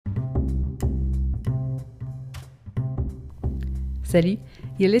Salut,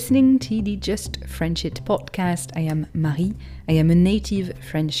 you're listening to the Just French It podcast. I am Marie, I am a native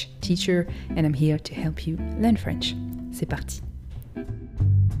French teacher and I'm here to help you learn French. C'est parti.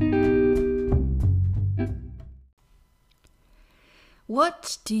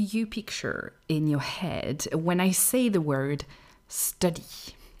 What do you picture in your head when I say the word study?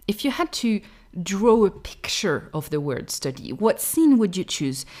 If you had to draw a picture of the word study, what scene would you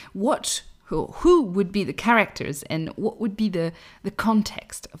choose? Who would be the characters and what would be the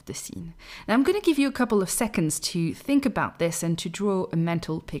context of the scene? Now I'm going to give you a couple of seconds to think about this and to draw a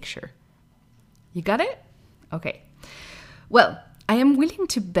mental picture. You got it? Okay. Well, I am willing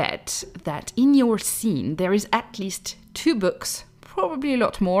to bet that in your scene there is at least 2 books, probably a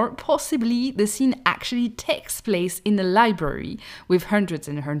lot more. Possibly the scene actually takes place in a library with hundreds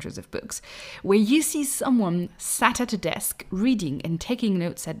and hundreds of books, where you see someone sat at a desk reading and taking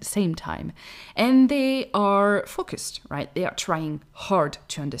notes at the same time. And they are focused, right? They are trying hard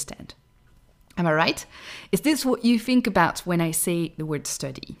to understand. Am I right? Is this what you think about when I say the word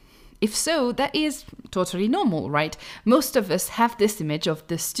study? If so, that is totally normal, right? Most of us have this image of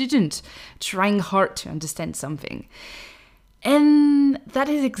the student trying hard to understand something. And that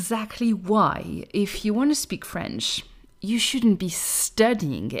is exactly why, if you want to speak French, you shouldn't be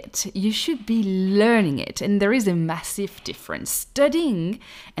studying it. You should be learning it. And there is a massive difference. Studying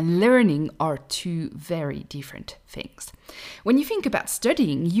and learning are 2 very different things. When you think about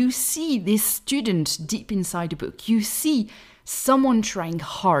studying, you see this student deep inside a book. You see someone trying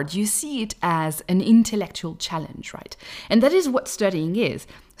hard. You see it as an intellectual challenge, right? And that is what studying is.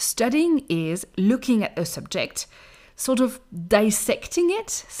 Studying is looking at a subject, sort of dissecting it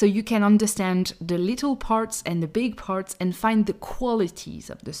so you can understand the little parts and the big parts and find the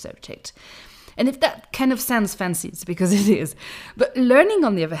qualities of the subject. And if that kind of sounds fancy, it's because it is. But learning,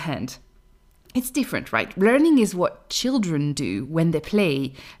 on the other hand, it's different, right? Learning is what children do when they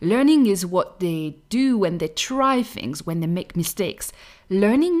play. Learning is what they do when they try things, when they make mistakes.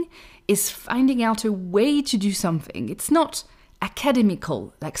 Learning is finding out a way to do something. It's not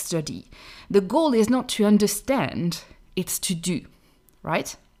academical like study. The goal is not to understand, it's to do,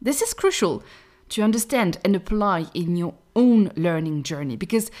 right? This is crucial to understand and apply in your own learning journey,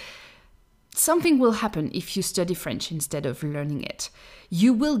 because something will happen if you study French instead of learning it.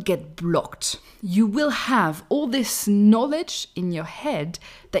 You will get blocked. You will have all this knowledge in your head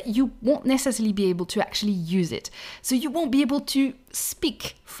that you won't necessarily be able to actually use it. So you won't be able to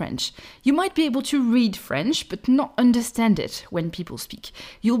speak French. You might be able to read French, but not understand it when people speak.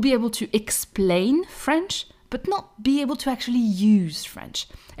 You'll be able to explain French, but not be able to actually use French.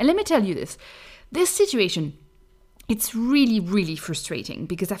 And let me tell you this situation, it's really, really frustrating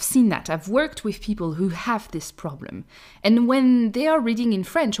because I've seen that. I've worked with people who have this problem. And when they are reading in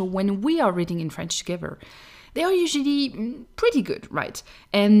French, or when we are reading in French together, they are usually pretty good, right?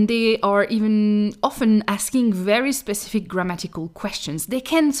 And they are even often asking very specific grammatical questions. They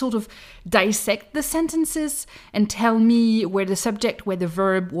can sort of dissect the sentences and tell me where the subject, where the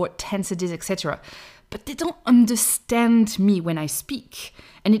verb, what tense it is, etc. But they don't understand me when I speak.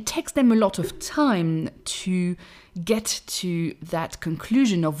 And it takes them a lot of time to get to that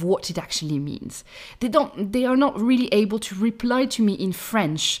conclusion of what it actually means. They are not really able to reply to me in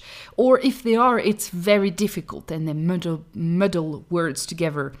French, or if they are, it's very difficult and they muddle words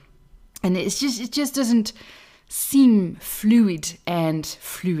together. And it just doesn't seem fluid and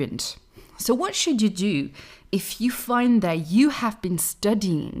fluent. So what should you do if you find that you have been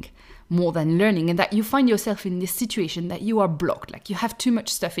studying more than learning, and that you find yourself in this situation that you are blocked, like you have too much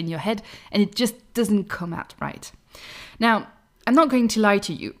stuff in your head and it just doesn't come out right? Now, I'm not going to lie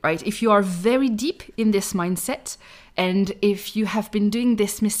to you, right? If you are very deep in this mindset and if you have been doing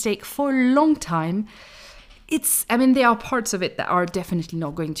this mistake for a long time, there are parts of it that are definitely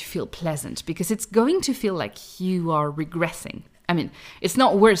not going to feel pleasant, because it's going to feel like you are regressing. It's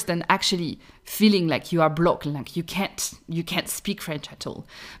not worse than actually feeling like you are blocked, like you can't speak French at all.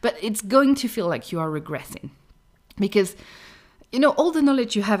 But it's going to feel like you are regressing. Because, all the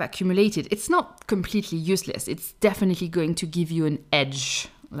knowledge you have accumulated, it's not completely useless. It's definitely going to give you an edge.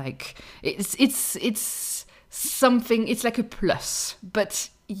 Like, it's something, it's like a plus. But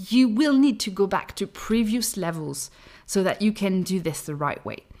you will need to go back to previous levels so that you can do this the right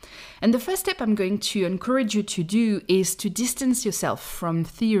way. And the first step I'm going to encourage you to do is to distance yourself from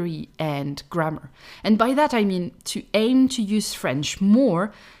theory and grammar. And by that I mean to aim to use French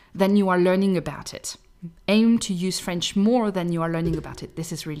more than you are learning about it. Aim to use French more than you are learning about it.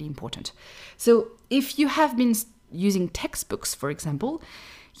 This is really important. So if you have been using textbooks, for example,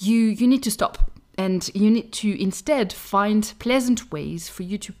 you need to stop And you need to instead find pleasant ways for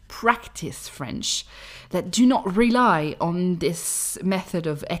you to practice French that do not rely on this method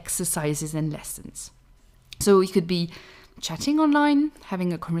of exercises and lessons. So it could be chatting online,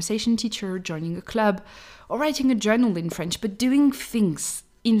 having a conversation teacher, joining a club, or writing a journal in French, but doing things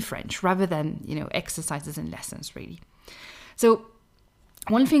in French rather than, exercises and lessons, really. So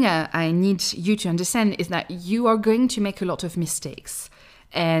one thing I need you to understand is that you are going to make a lot of mistakes.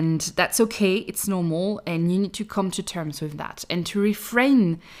 And that's okay, it's normal, and you need to come to terms with that. And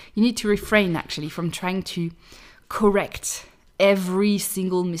you need to refrain actually from trying to correct every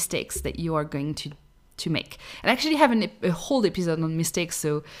single mistakes that you are going to make. And I actually have a whole episode on mistakes,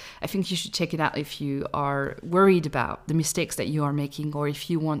 so I think you should check it out if you are worried about the mistakes that you are making, or if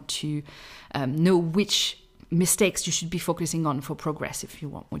you want to know which mistakes you should be focusing on for progress. If you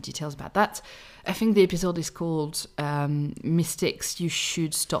want more details about that, I think the episode is called Mistakes You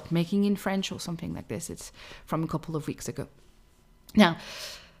Should Stop Making in French, or something like this. It's from a couple of weeks ago. Now,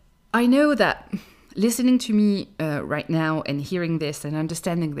 I know that listening to me right now and hearing this and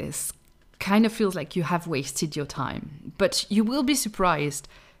understanding this kind of feels like you have wasted your time, but you will be surprised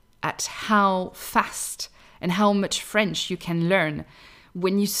at how fast and how much French you can learn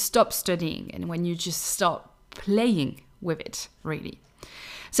when you stop studying and when you just start playing with it, really.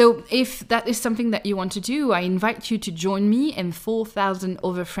 So if that is something that you want to do, I invite you to join me and 4,000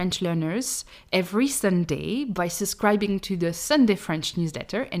 other French learners every Sunday by subscribing to the Sunday French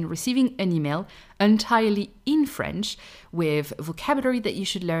newsletter and receiving an email entirely in French with vocabulary that you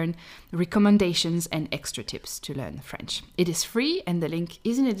should learn, recommendations, and extra tips to learn French. It is free, and the link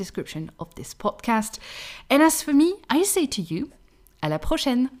is in the description of this podcast. And as for me, I say to you, à la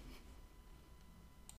prochaine!